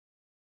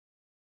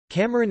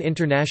Cameron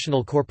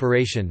International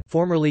Corporation,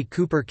 formerly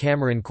Cooper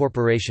Cameron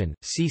Corporation,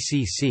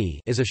 CCC,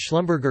 is a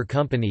Schlumberger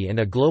company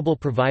and a global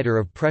provider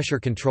of pressure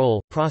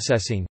control,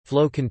 processing,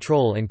 flow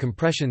control and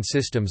compression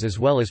systems as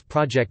well as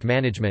project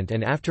management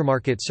and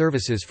aftermarket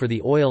services for the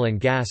oil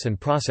and gas and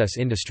process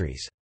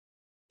industries.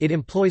 It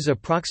employs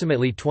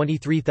approximately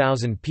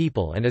 23,000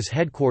 people and is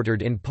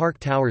headquartered in Park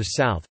Towers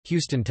South,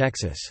 Houston,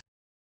 Texas.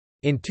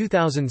 In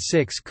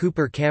 2006,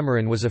 Cooper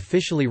Cameron was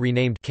officially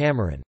renamed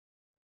Cameron.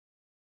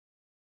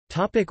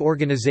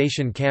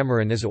 Organization.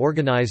 Cameron is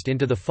organized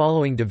into the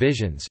following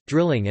divisions: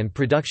 Drilling and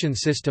Production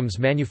Systems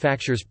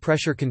manufactures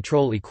pressure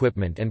control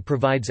equipment and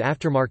provides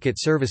aftermarket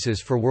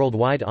services for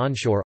worldwide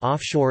onshore,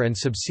 offshore and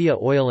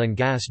subsea oil and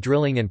gas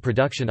drilling and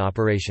production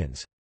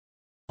operations.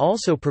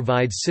 Also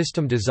provides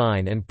system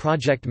design and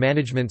project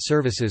management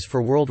services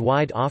for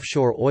worldwide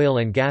offshore oil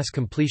and gas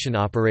completion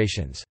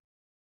operations.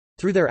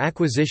 Through their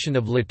acquisition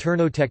of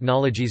Laterno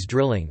Technologies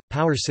drilling,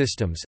 power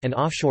systems, and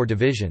offshore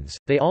divisions,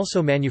 they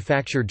also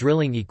manufacture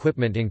drilling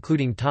equipment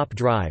including top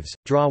drives,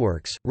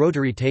 drawworks,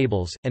 rotary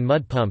tables, and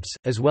mud pumps,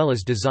 as well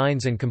as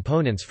designs and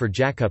components for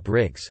jackup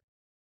rigs.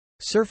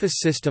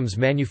 Surface Systems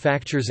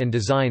manufactures and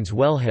designs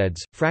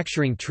wellheads,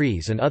 fracturing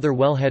trees and other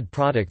wellhead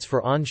products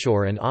for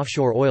onshore and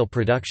offshore oil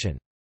production.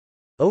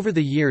 Over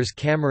the years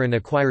Cameron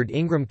acquired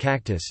Ingram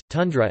Cactus,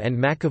 Tundra and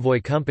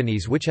McAvoy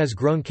companies, which has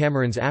grown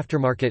Cameron's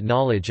aftermarket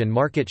knowledge and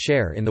market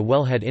share in the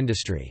wellhead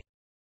industry.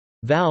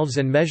 Valves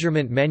and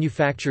Measurement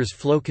manufactures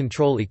flow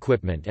control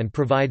equipment and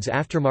provides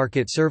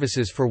aftermarket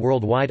services for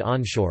worldwide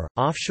onshore,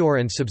 offshore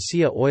and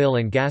subsea oil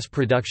and gas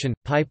production,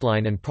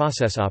 pipeline and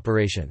process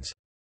operations.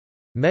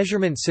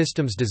 Measurement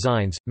Systems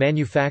designs,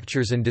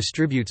 manufactures and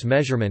distributes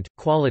measurement,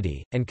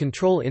 quality, and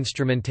control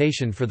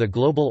instrumentation for the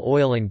global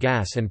oil and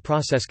gas and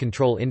process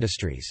control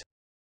industries.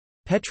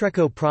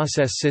 Petreco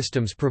Process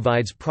Systems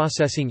provides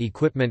processing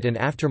equipment and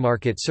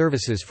aftermarket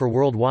services for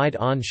worldwide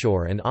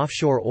onshore and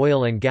offshore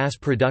oil and gas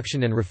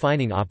production and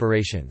refining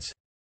operations.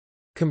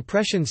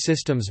 Compression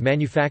Systems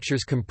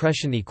manufactures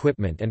compression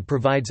equipment and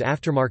provides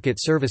aftermarket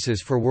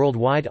services for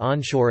worldwide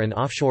onshore and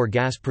offshore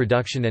gas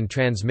production and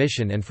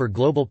transmission and for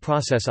global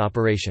process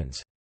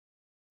operations.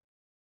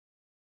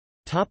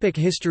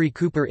 History.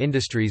 Cooper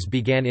Industries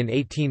began in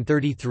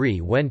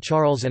 1833 when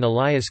Charles and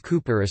Elias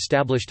Cooper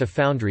established a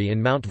foundry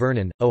in Mount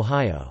Vernon,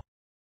 Ohio.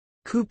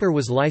 Cooper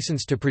was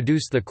licensed to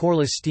produce the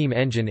Corliss steam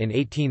engine in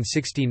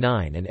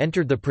 1869 and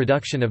entered the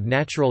production of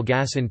natural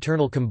gas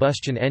internal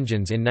combustion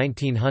engines in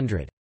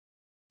 1900.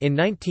 In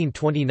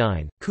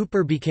 1929,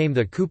 Cooper became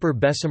the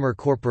Cooper-Bessemer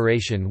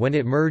Corporation when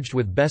it merged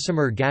with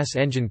Bessemer Gas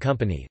Engine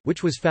Company,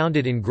 which was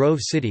founded in Grove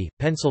City,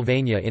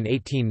 Pennsylvania in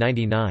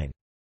 1899.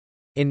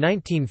 In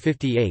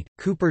 1958,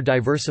 Cooper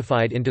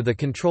diversified into the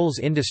controls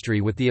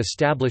industry with the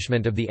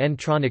establishment of the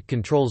N-Tronic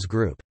Controls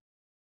Group.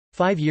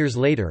 5 years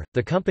later,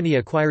 the company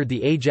acquired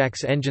the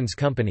Ajax Engines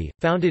Company,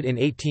 founded in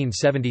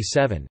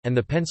 1877, and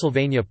the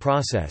Pennsylvania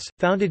Process,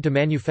 founded to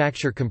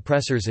manufacture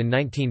compressors in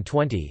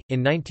 1920. In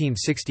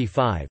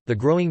 1965, the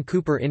growing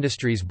Cooper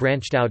Industries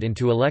branched out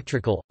into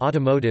electrical,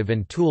 automotive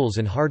and tools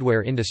and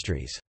hardware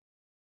industries.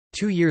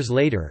 2 years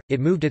later, it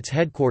moved its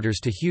headquarters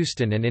to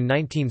Houston and in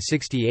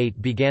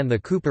 1968 began the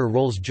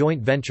Cooper-Rolls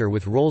joint venture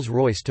with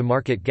Rolls-Royce to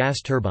market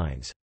gas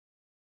turbines.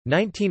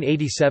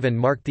 1987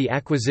 marked the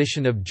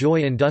acquisition of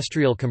Joy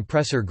Industrial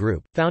Compressor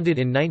Group, founded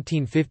in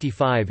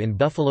 1955 in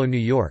Buffalo, New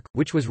York,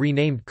 which was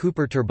renamed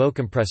Cooper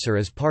Turbocompressor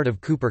as part of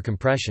Cooper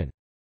Compression.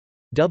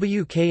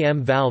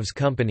 WKM Valves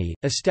Company,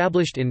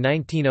 established in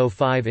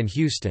 1905 in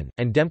Houston,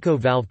 and Demco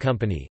Valve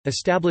Company,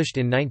 established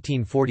in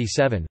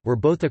 1947, were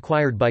both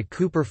acquired by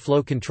Cooper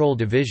Flow Control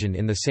Division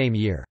in the same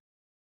year.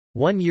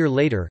 1 year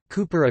later,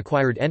 Cooper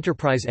acquired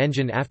Enterprise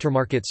Engine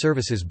Aftermarket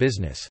Services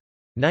business.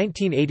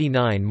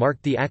 1989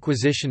 marked the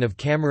acquisition of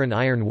Cameron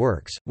Iron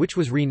Works, which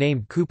was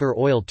renamed Cooper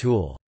Oil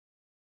Tool.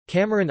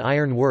 Cameron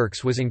Iron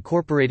Works was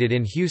incorporated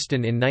in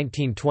Houston in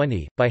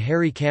 1920, by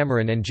Harry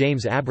Cameron and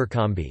James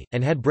Abercrombie,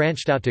 and had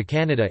branched out to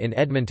Canada in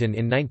Edmonton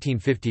in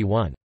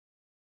 1951.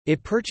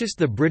 It purchased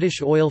the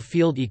British Oil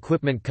Field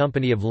Equipment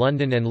Company of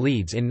London and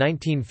Leeds in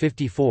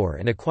 1954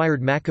 and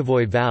acquired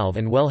McAvoy Valve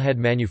and Wellhead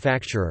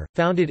Manufacturer,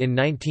 founded in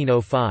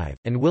 1905,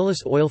 and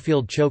Willis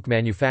Oilfield Choke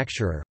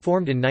Manufacturer,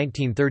 formed in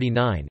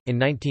 1939, in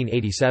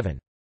 1987.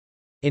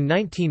 In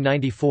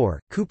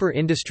 1994, Cooper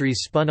Industries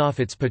spun off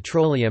its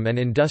Petroleum and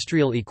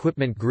Industrial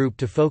Equipment Group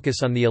to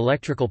focus on the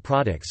electrical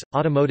products,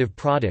 automotive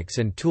products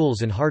and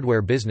tools and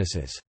hardware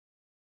businesses.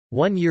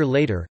 1 year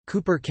later,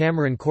 Cooper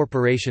Cameron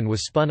Corporation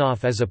was spun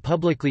off as a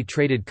publicly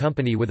traded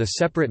company with a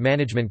separate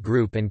management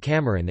group, and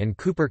Cameron and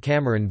Cooper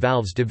Cameron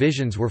Valves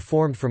divisions were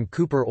formed from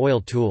Cooper Oil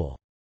Tool.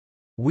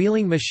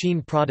 Wheeling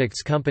Machine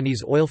Products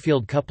Company's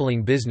oilfield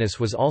coupling business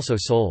was also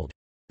sold.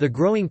 The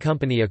growing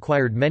company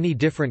acquired many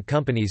different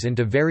companies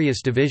into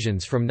various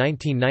divisions from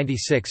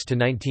 1996 to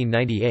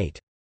 1998.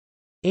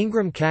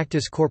 Ingram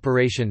Cactus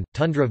Corporation,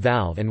 Tundra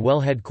Valve and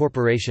Wellhead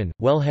Corporation,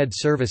 Wellhead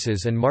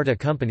Services and Marta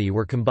Company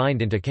were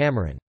combined into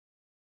Cameron.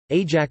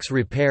 Ajax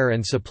Repair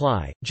and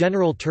Supply,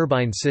 General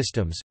Turbine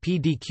Systems,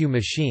 PDQ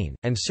Machine,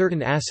 and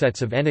certain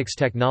assets of Enix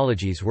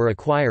Technologies were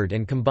acquired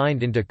and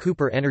combined into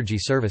Cooper Energy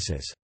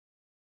Services.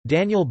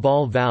 Daniel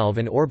Ball Valve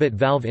and Orbit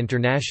Valve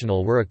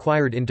International were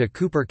acquired into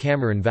Cooper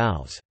Cameron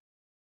Valves.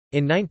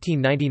 In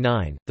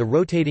 1999, the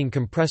rotating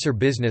compressor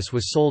business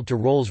was sold to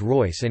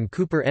Rolls-Royce, and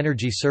Cooper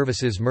Energy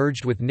Services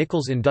merged with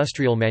Nichols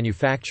Industrial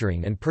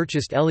Manufacturing and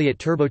purchased Elliott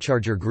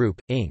Turbocharger Group,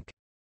 Inc.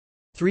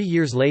 3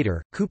 years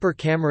later, Cooper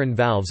Cameron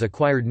Valves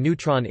acquired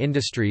Neutron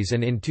Industries,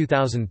 and in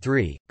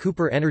 2003,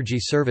 Cooper Energy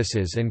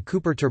Services and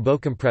Cooper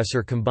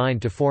Turbocompressor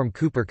combined to form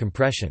Cooper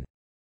Compression.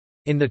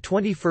 In the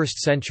 21st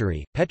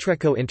century,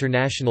 Petreco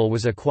International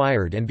was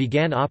acquired and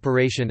began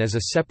operation as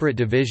a separate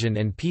division,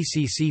 and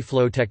PCC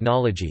Flow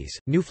Technologies,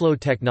 Newflow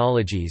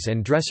Technologies,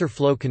 and Dresser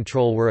Flow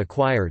Control were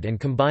acquired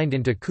and combined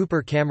into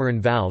Cooper Cameron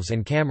Valves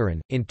and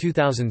Cameron. In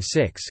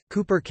 2006,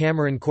 Cooper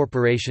Cameron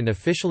Corporation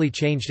officially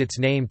changed its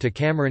name to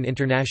Cameron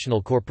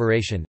International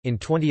Corporation. In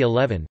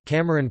 2011,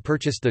 Cameron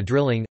purchased the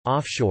drilling,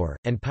 offshore,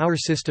 and power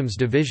systems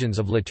divisions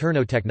of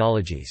Laterno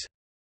Technologies.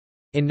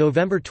 In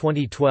November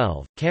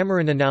 2012,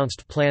 Cameron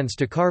announced plans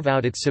to carve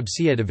out its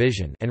Subsea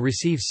division and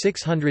receive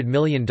 $600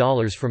 million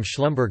from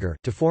Schlumberger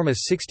to form a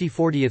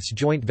 60/40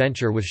 joint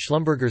venture with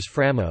Schlumberger's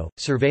Framo,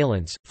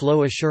 surveillance,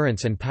 flow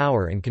assurance and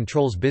power and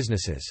controls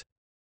businesses.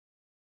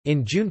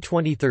 In June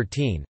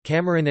 2013,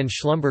 Cameron and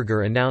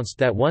Schlumberger announced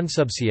that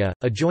OneSubsea,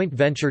 a joint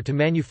venture to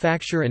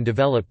manufacture and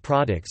develop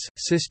products,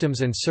 systems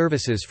and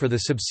services for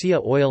the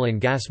subsea oil and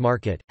gas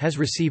market, has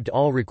received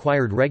all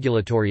required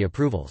regulatory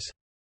approvals.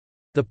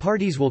 The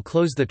parties will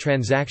close the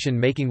transaction,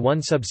 making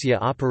OneSubsea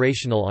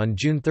operational on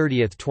June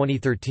 30,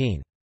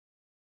 2013.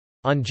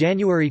 On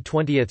January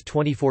 20,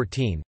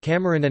 2014,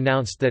 Cameron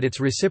announced that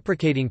its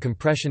reciprocating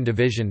compression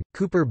division,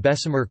 Cooper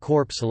Bessemer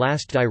Corp's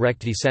last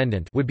direct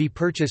descendant, would be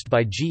purchased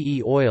by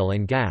GE Oil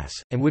and Gas,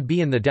 and would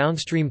be in the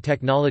Downstream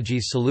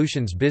Technologies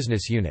Solutions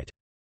business unit.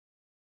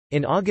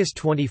 In August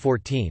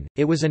 2014,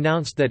 it was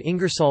announced that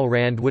Ingersoll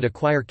Rand would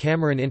acquire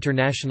Cameron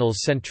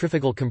International's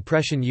centrifugal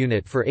compression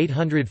unit for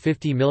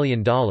 $850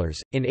 million.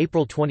 In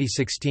April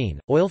 2016,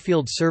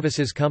 oilfield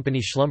services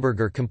company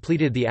Schlumberger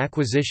completed the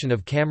acquisition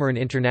of Cameron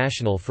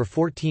International for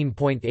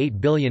 $14.8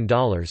 billion,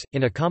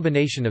 in a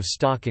combination of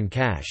stock and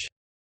cash.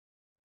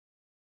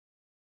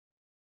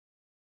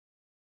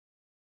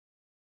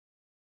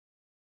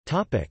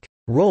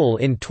 Role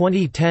in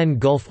 2010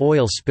 Gulf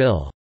oil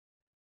spill.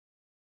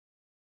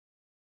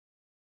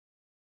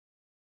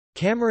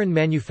 Cameron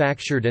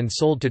manufactured and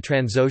sold to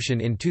Transocean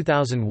in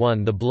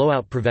 2001 the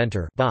blowout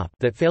preventer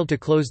that failed to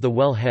close the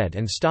well head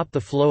and stop the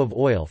flow of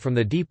oil from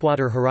the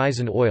Deepwater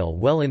Horizon oil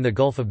well in the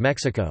Gulf of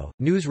Mexico.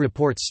 News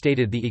reports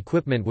stated the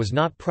equipment was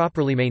not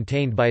properly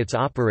maintained by its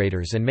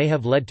operators and may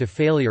have led to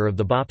failure of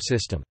the BOP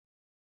system.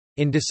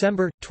 In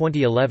December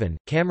 2011,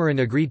 Cameron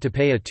agreed to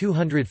pay a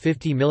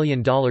 $250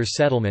 million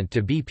settlement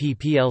to BP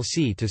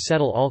plc to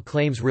settle all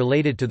claims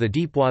related to the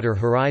Deepwater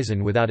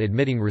Horizon without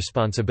admitting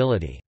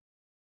responsibility.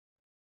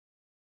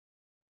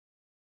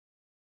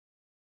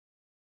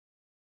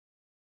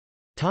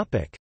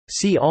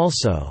 See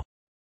also: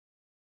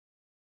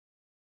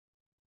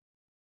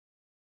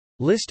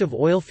 List of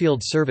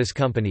oilfield service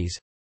companies,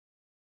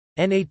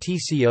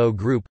 NATCO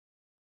Group,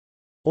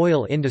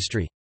 Oil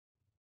industry,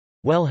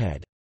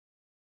 Wellhead.